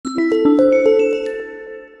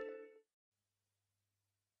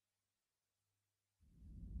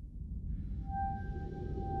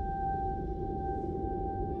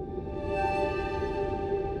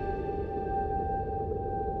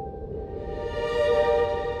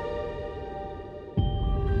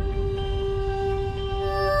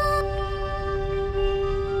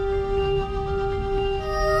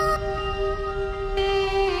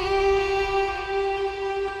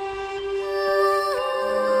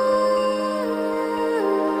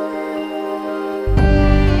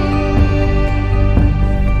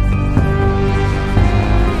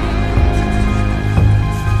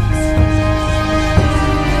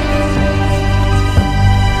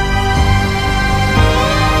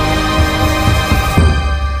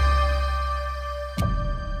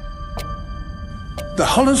The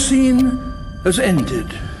Holocene has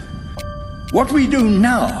ended. What we do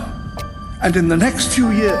now, and in the next few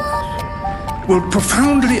years, will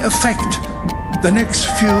profoundly affect the next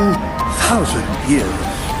few thousand years.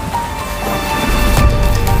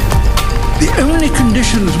 The only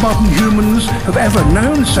conditions modern humans have ever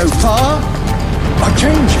known so far are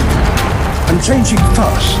changing, and changing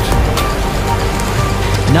fast.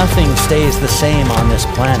 Nothing stays the same on this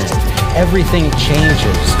planet. Everything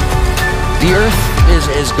changes. The Earth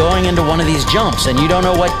is going into one of these jumps, and you don't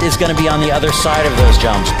know what is going to be on the other side of those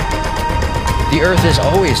jumps. The Earth is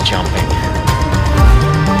always jumping.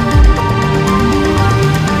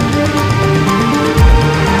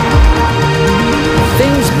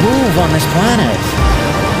 Things move on this planet.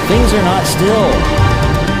 Things are not still.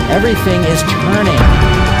 Everything is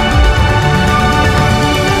turning.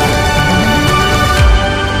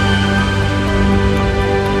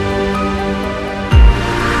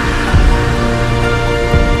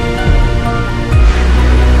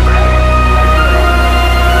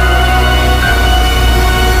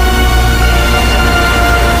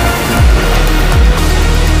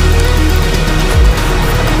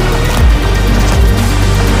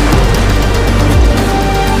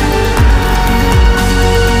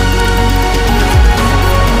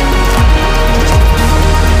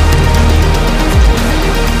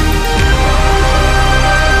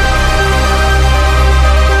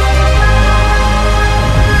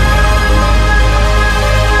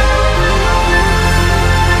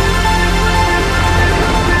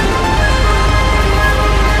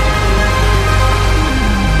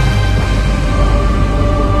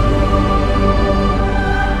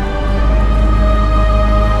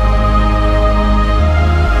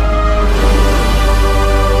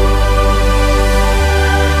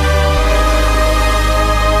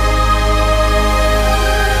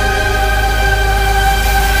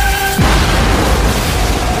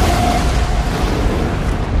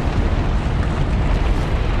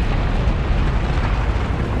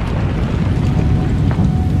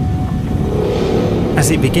 As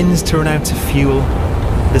it begins to run out of fuel,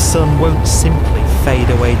 the sun won't simply fade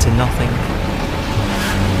away to nothing.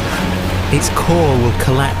 Its core will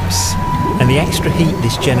collapse, and the extra heat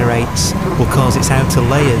this generates will cause its outer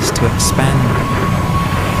layers to expand.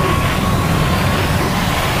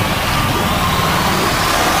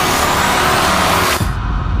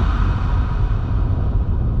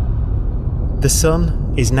 The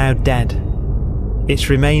sun is now dead. Its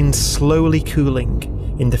remains slowly cooling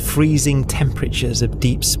in the freezing temperatures of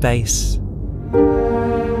deep space.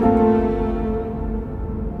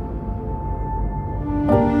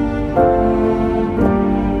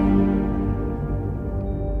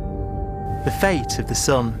 The fate of the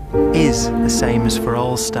sun is the same as for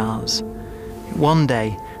all stars. One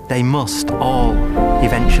day they must all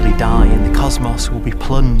eventually die, and the cosmos will be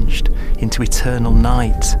plunged into eternal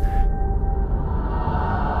night.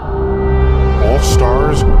 All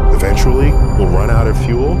stars eventually will run out of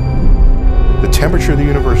fuel. The temperature of the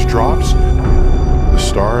universe drops. The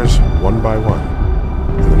stars, one by one,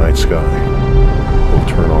 in the night sky, will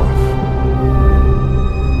turn off.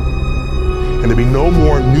 And there'll be no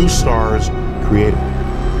more new stars created.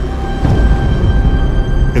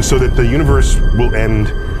 And so that the universe will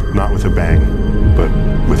end not with a bang, but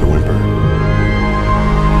with a whimper.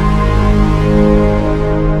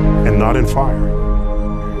 And not in fire,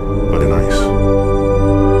 but in ice.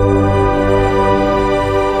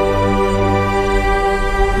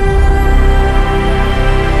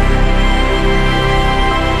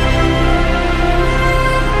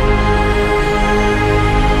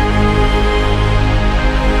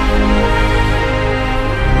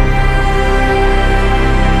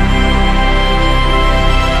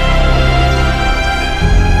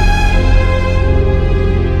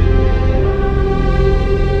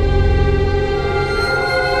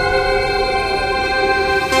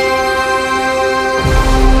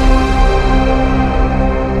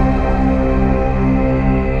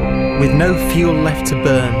 With no fuel left to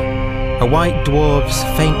burn, a white dwarf's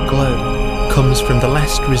faint glow comes from the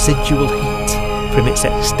last residual heat from its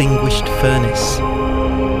extinguished furnace.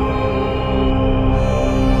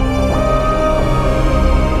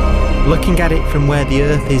 Looking at it from where the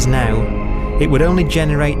Earth is now, it would only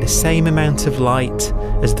generate the same amount of light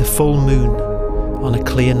as the full moon on a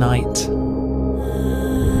clear night.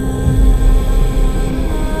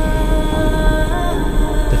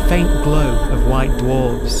 The faint glow of white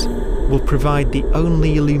dwarfs will provide the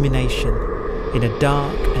only illumination in a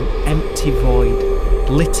dark and empty void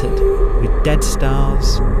littered with dead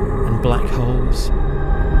stars and black holes.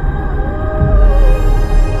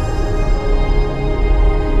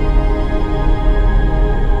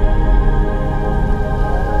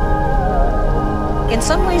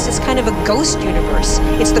 ways, it's kind of a ghost universe.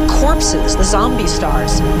 It's the corpses, the zombie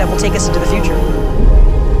stars, that will take us into the future.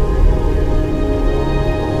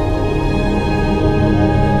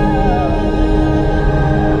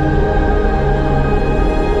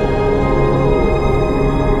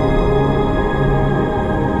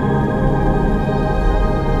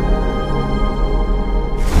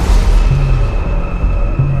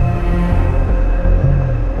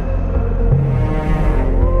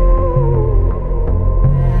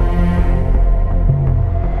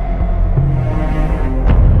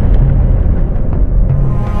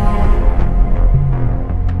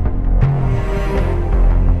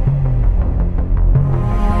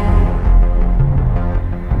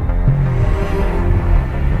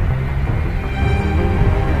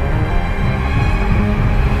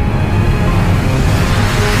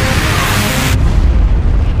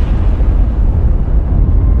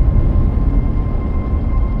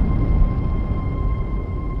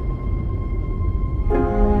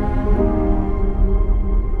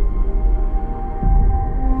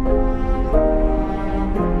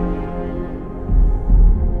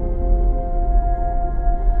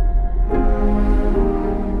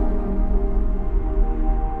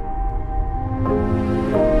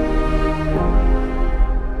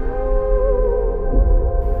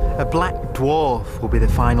 A black dwarf will be the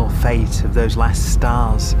final fate of those last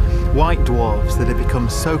stars. White dwarfs that have become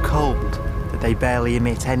so cold that they barely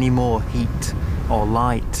emit any more heat or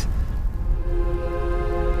light.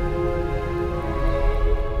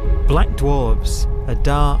 Black dwarfs are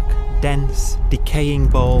dark, dense, decaying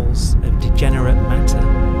balls of degenerate matter.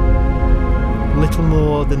 Little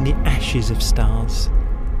more than the ashes of stars.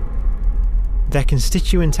 Their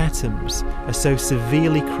constituent atoms are so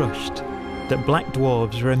severely crushed that black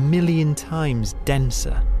dwarfs are 1,000,000 times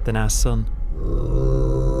denser than our sun.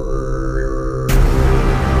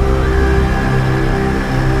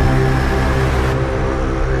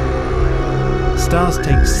 Stars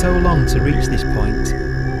take so long to reach this point,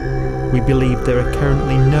 we believe there are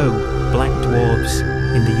currently no black dwarfs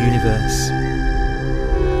in the universe.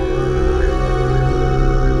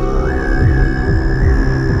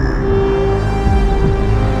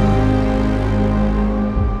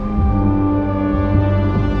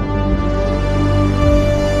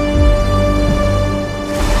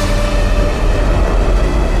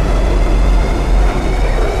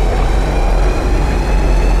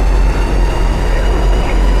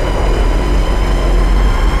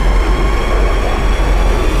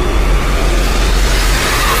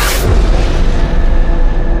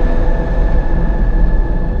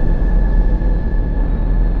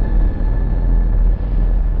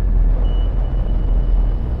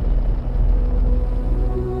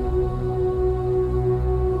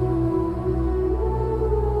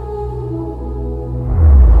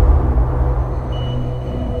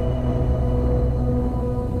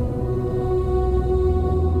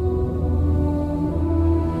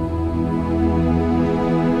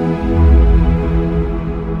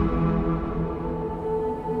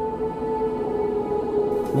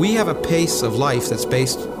 We have a pace of life that's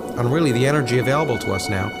based on really the energy available to us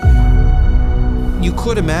now. You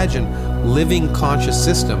could imagine living conscious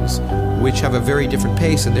systems which have a very different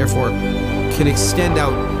pace and therefore can extend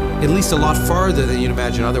out at least a lot farther than you'd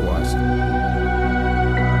imagine otherwise.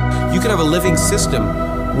 You could have a living system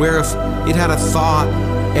where if it had a thought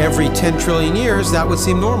every 10 trillion years, that would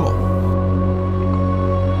seem normal.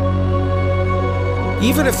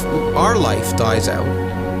 Even if our life dies out,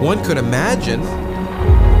 one could imagine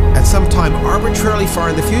at some time arbitrarily far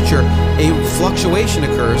in the future, a fluctuation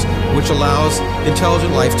occurs which allows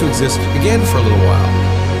intelligent life to exist again for a little while.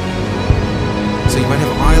 So you might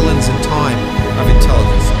have islands in time of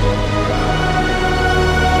intelligence.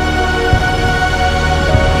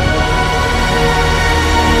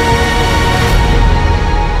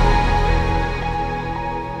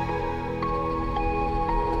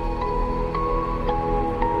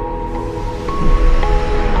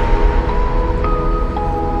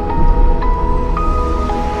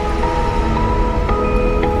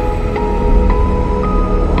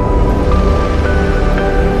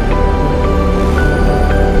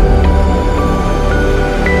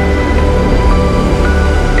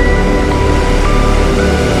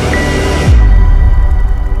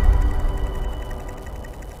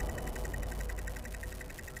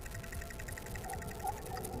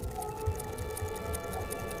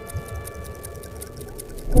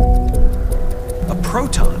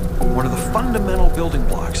 Proton, one of the fundamental building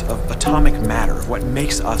blocks of atomic matter, of what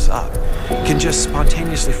makes us up, can just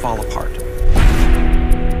spontaneously fall apart.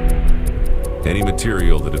 Any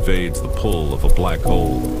material that evades the pull of a black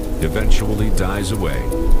hole eventually dies away.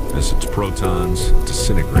 as its protons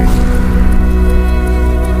disintegrate.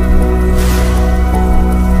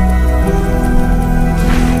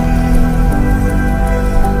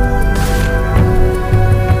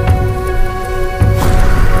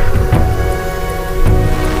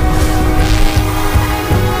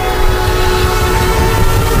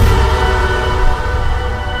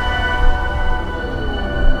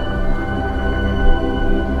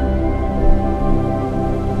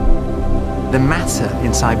 The matter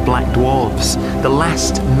inside black dwarfs, the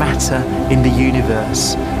last matter in the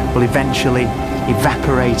universe, will eventually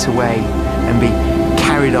evaporate away and be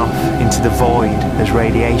carried off into the void as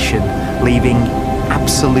radiation, leaving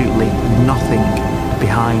absolutely nothing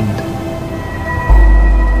behind.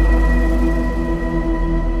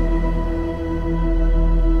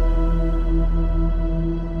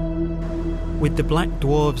 With the black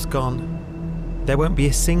dwarfs gone, there won't be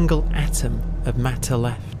a single atom of matter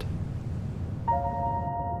left.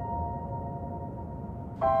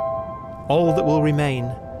 All that will remain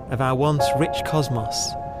of our once rich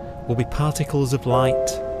cosmos will be particles of light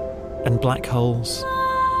and black holes.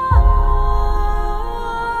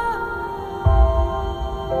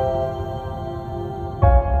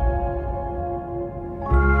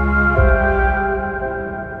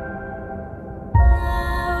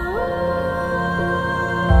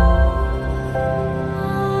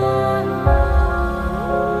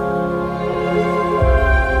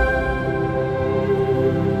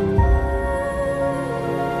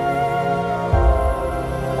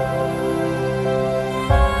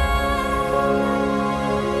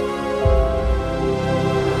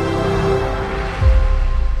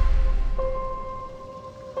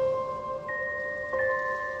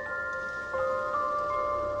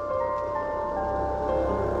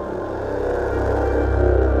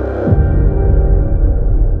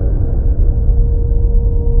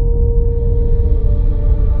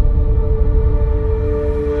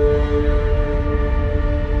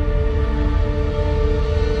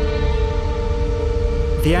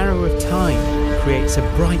 The arrow of time creates a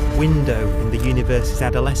bright window in the universe's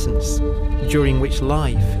adolescence, during which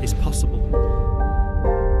life is possible.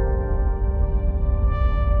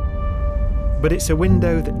 But it's a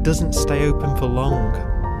window that doesn't stay open for long.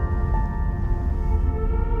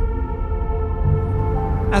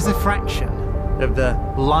 As a fraction of the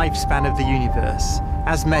lifespan of the universe,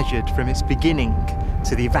 as measured from its beginning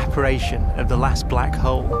to the evaporation of the last black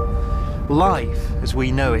hole, life, as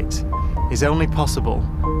we know it, is only possible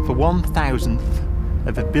for 1,000th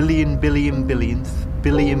of a billion billion billionth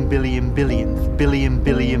billion billion billionth billion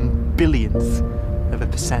billion billionth of a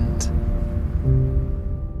percent.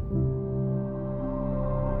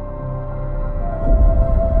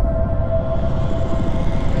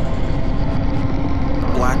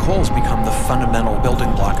 Black holes become the fundamental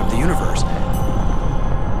building block of the universe.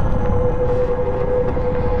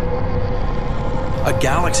 A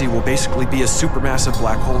galaxy will basically be a supermassive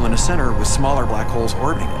black hole in a center with smaller black holes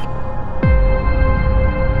orbiting it.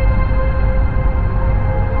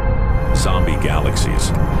 Zombie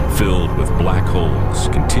galaxies filled with black holes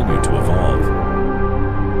continue to evolve.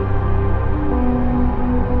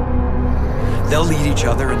 They'll eat each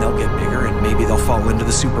other and they'll get bigger, and maybe they'll fall into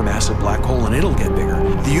the supermassive black hole and it'll get bigger.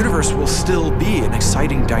 The universe will still be an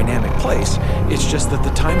exciting, dynamic place. It's just that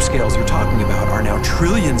the timescales you're talking about are now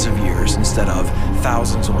trillions of years instead of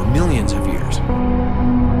thousands or millions of years.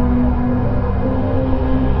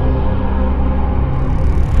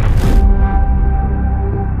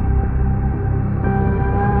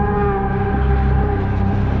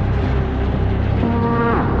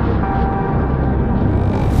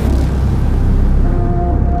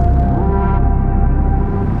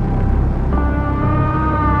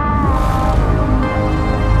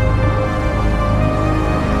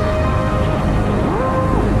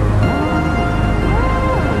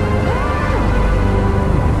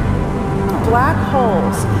 Black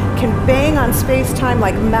holes can bang on space-time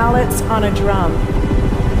like mallets on a drum.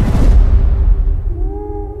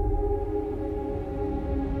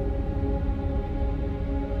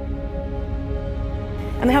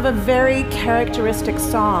 And they have a very characteristic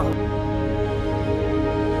song.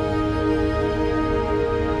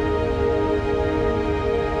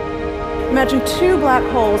 Imagine two black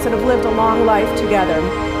holes that have lived a long life together.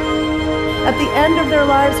 At the end of their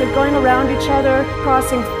lives, they're going around each other,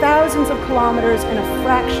 crossing thousands of kilometers in a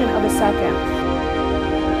fraction of a second.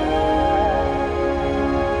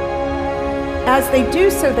 As they do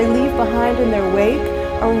so, they leave behind in their wake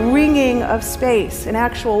a ringing of space, an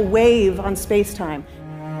actual wave on space-time.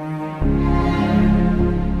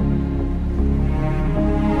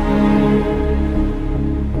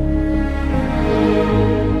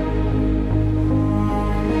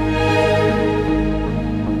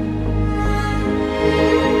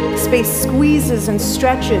 squeezes and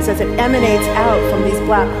stretches as it emanates out from these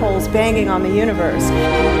black holes banging on the universe.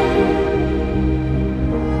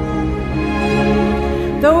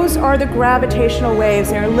 Those are the gravitational waves.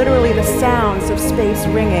 They are literally the sounds of space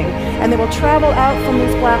ringing. And they will travel out from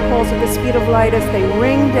these black holes at the speed of light as they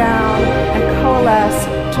ring down and coalesce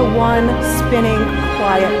to one spinning,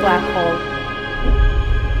 quiet black hole.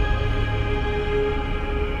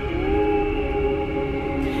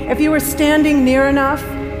 If you were standing near enough,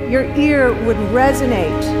 your ear would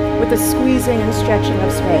resonate with the squeezing and stretching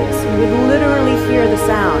of space. You would literally hear the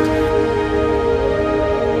sound.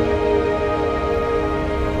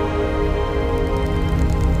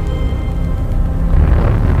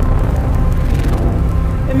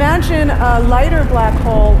 Imagine a lighter black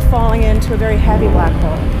hole falling into a very heavy black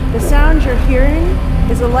hole. The sound you're hearing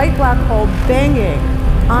is a light black hole banging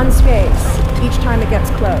on space each time it gets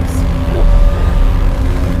close.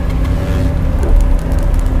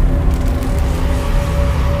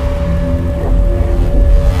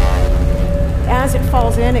 As it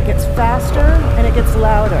falls in, it gets faster and it gets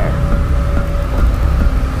louder.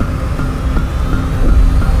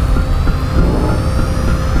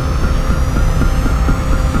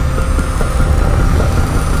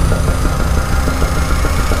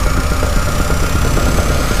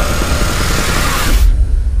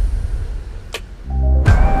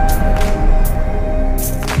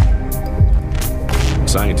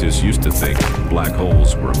 Scientists used to think black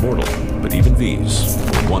holes were immortal, but even these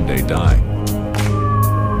will one day die.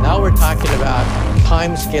 Now we're talking about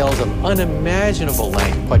timescales of unimaginable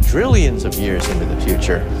length, quadrillions of years into the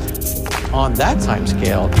future. On that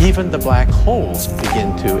timescale, even the black holes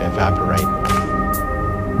begin to evaporate.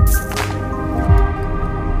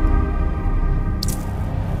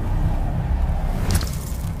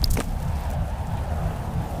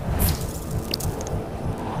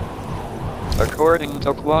 According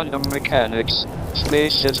to quantum mechanics,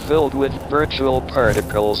 space is filled with virtual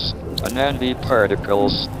particles,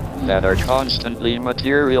 antiparticles, that are constantly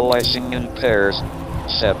materializing in pairs,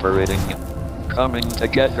 separating, coming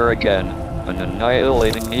together again, and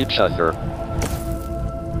annihilating each other.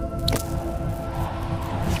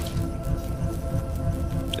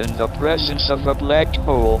 In the presence of a black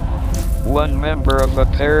hole, one member of a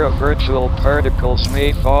pair of virtual particles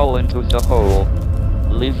may fall into the hole,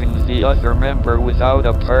 leaving the other member without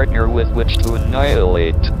a partner with which to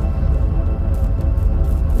annihilate.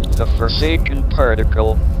 The forsaken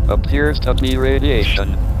particle appears to be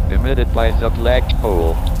radiation emitted by the black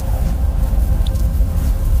hole.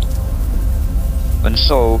 And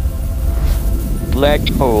so, black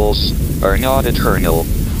holes are not eternal.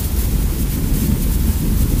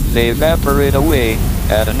 They evaporate away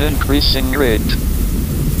at an increasing rate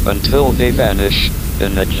until they vanish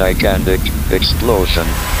in a gigantic explosion.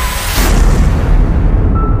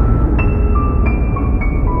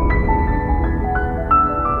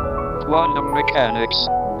 Quantum mechanics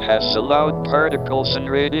has allowed particles and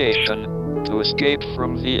radiation to escape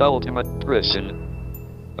from the ultimate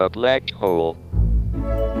prison, a black hole.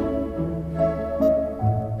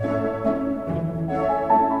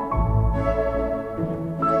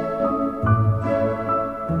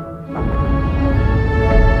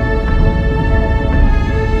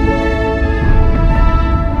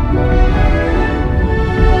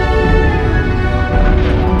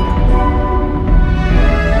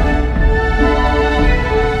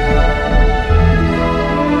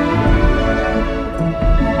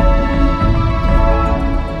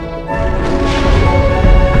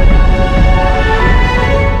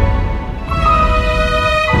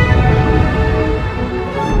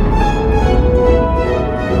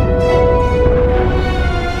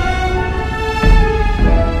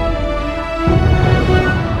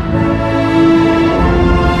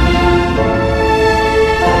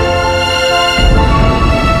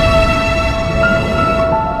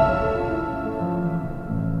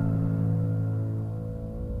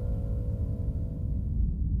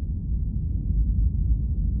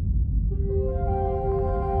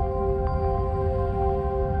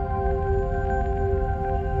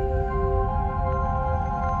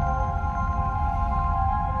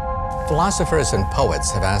 Philosophers and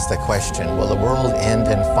poets have asked the question, will the world end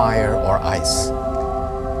in fire or ice?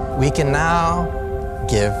 We can now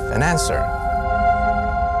give an answer.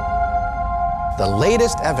 The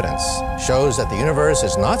latest evidence shows that the universe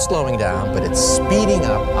is not slowing down, but it's speeding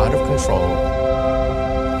up out of control.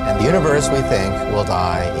 And the universe, we think, will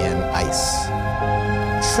die in ice.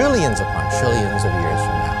 Trillions upon trillions of years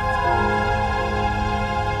from now.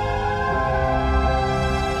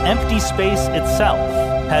 Empty space itself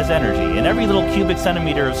has energy. In every little cubic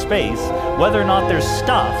centimeter of space, whether or not there's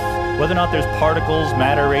stuff whether or not there's particles,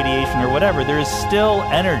 matter, radiation, or whatever, there is still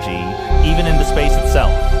energy, even in the space itself.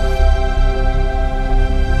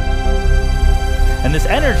 And this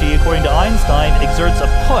energy, according to Einstein, exerts a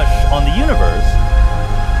push on the universe.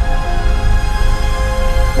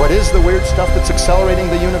 What is the weird stuff that's accelerating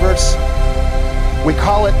the universe? We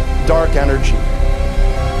call it dark energy.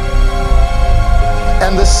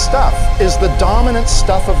 And this stuff is the dominant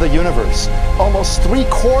stuff of the universe. Almost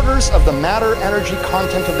 3/4 of the matter-energy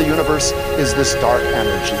content of the universe is this dark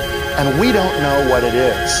energy. And we don't know what it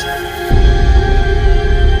is.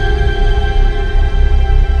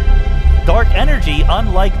 Dark energy,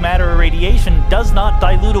 unlike matter or radiation, does not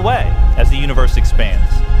dilute away as the universe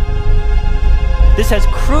expands. This has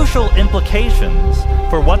crucial implications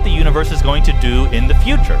for what the universe is going to do in the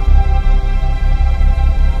future.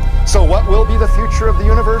 So what will be the future of the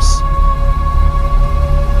universe?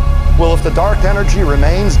 Well, if the dark energy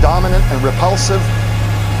remains dominant and repulsive,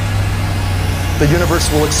 the universe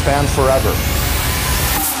will expand forever.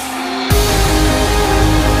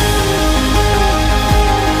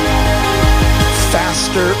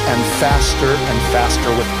 Faster and faster and faster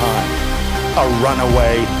with time. A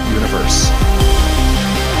runaway universe.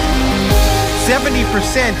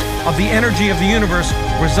 70% of the energy of the universe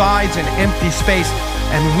resides in empty space,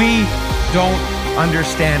 and we don't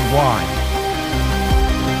understand why.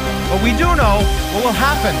 But we do know what will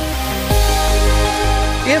happen.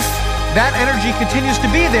 If that energy continues to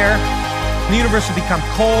be there, the universe will become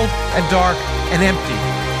cold and dark and empty.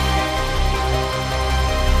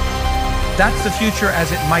 That's the future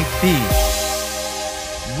as it might be.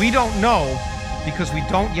 We don't know because we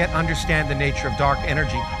don't yet understand the nature of dark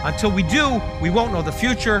energy. Until we do, we won't know the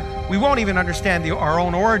future. We won't even understand our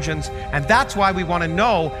own origins, and that's why we want to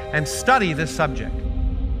know and study this subject.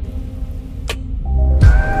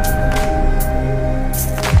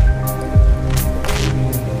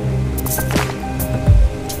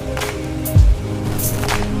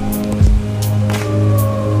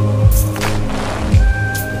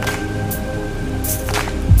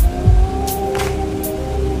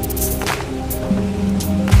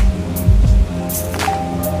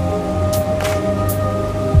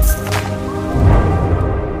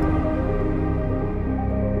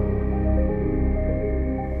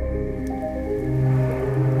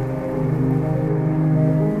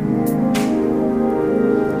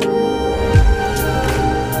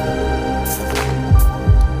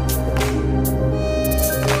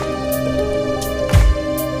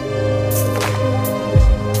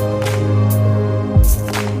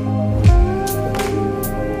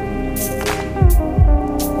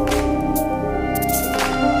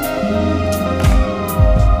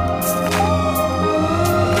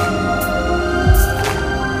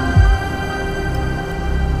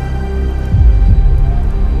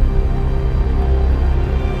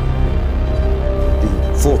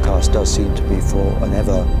 Forecast does seem to be for an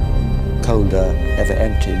ever colder, ever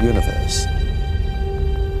emptier universe.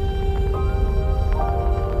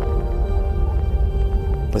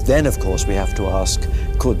 But then, of course, we have to ask,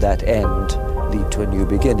 could that end lead to a new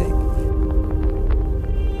beginning?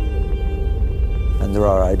 And there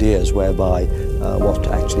are ideas whereby what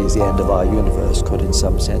actually is the end of our universe could in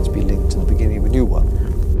some sense be linked to the beginning of a new one.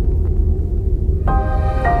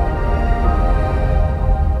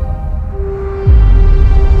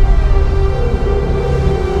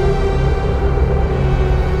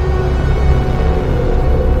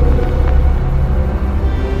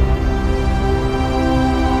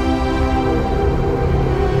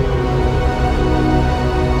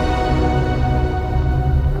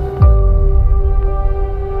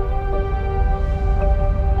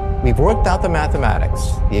 We've worked out the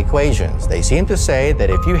mathematics, the equations. They seem to say that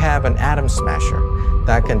if you have an atom smasher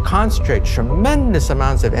that can concentrate tremendous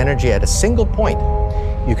amounts of energy at a single point,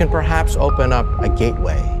 you can perhaps open up a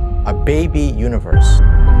gateway, a baby universe.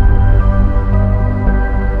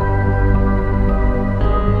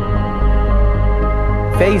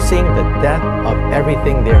 Facing the death of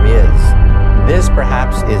everything there is, this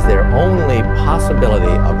perhaps is their only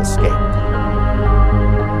possibility of escape.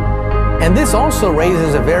 And this also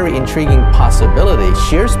raises a very intriguing possibility,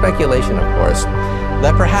 sheer speculation of course,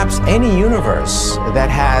 that perhaps any universe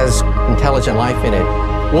that has intelligent life in it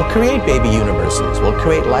will create baby universes, will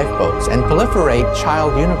create lifeboats, and proliferate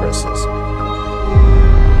child universes.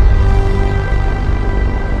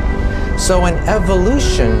 So an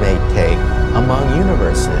evolution may take among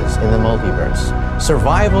universes in the multiverse.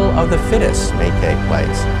 Survival of the fittest may take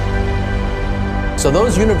place. So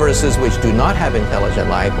those universes which do not have intelligent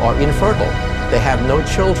life are infertile. They have no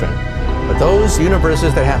children. But those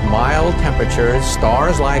universes that have mild temperatures,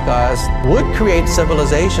 stars like us, would create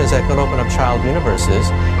civilizations that could open up child universes,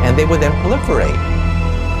 and they would then proliferate.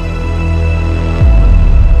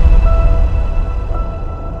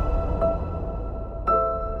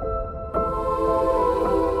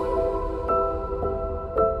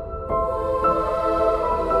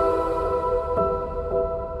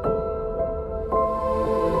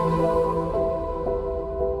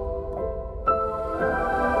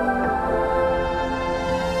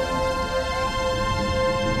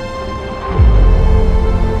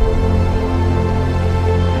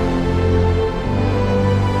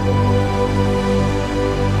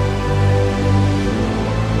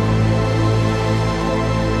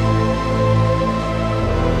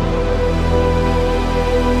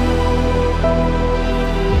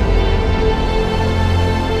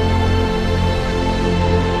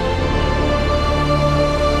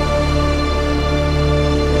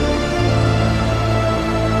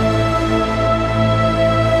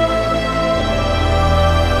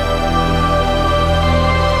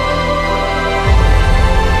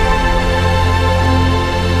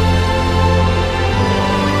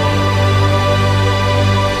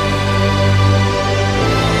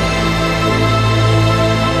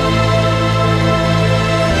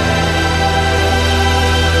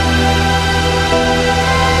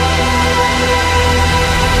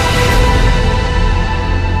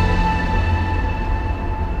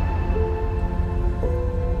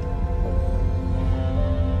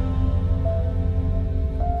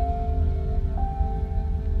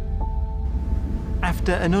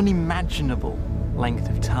 After an unimaginable length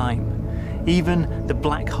of time, even the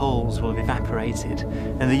black holes will have evaporated,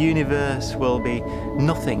 and the universe will be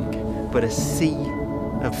nothing but a sea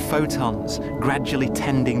of photons gradually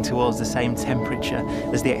tending towards the same temperature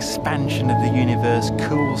as the expansion of the universe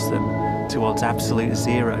cools them towards absolute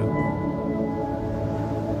zero.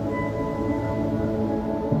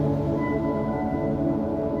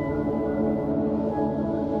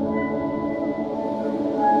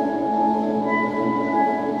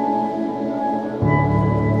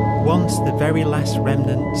 Once the very last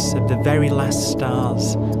remnants of the very last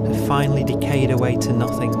stars have finally decayed away to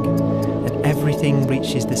nothing, and everything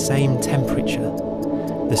reaches the same temperature,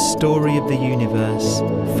 the story of the universe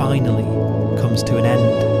finally comes to an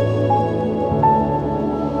end.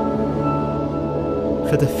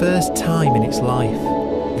 For the first time in its life,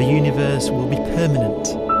 the universe will be permanent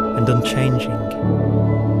and unchanging.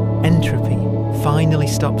 Entropy finally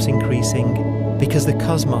stops increasing because the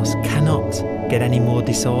cosmos cannot get any more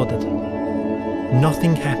disordered.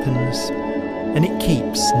 Nothing happens, and it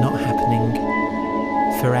keeps not happening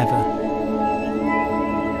forever.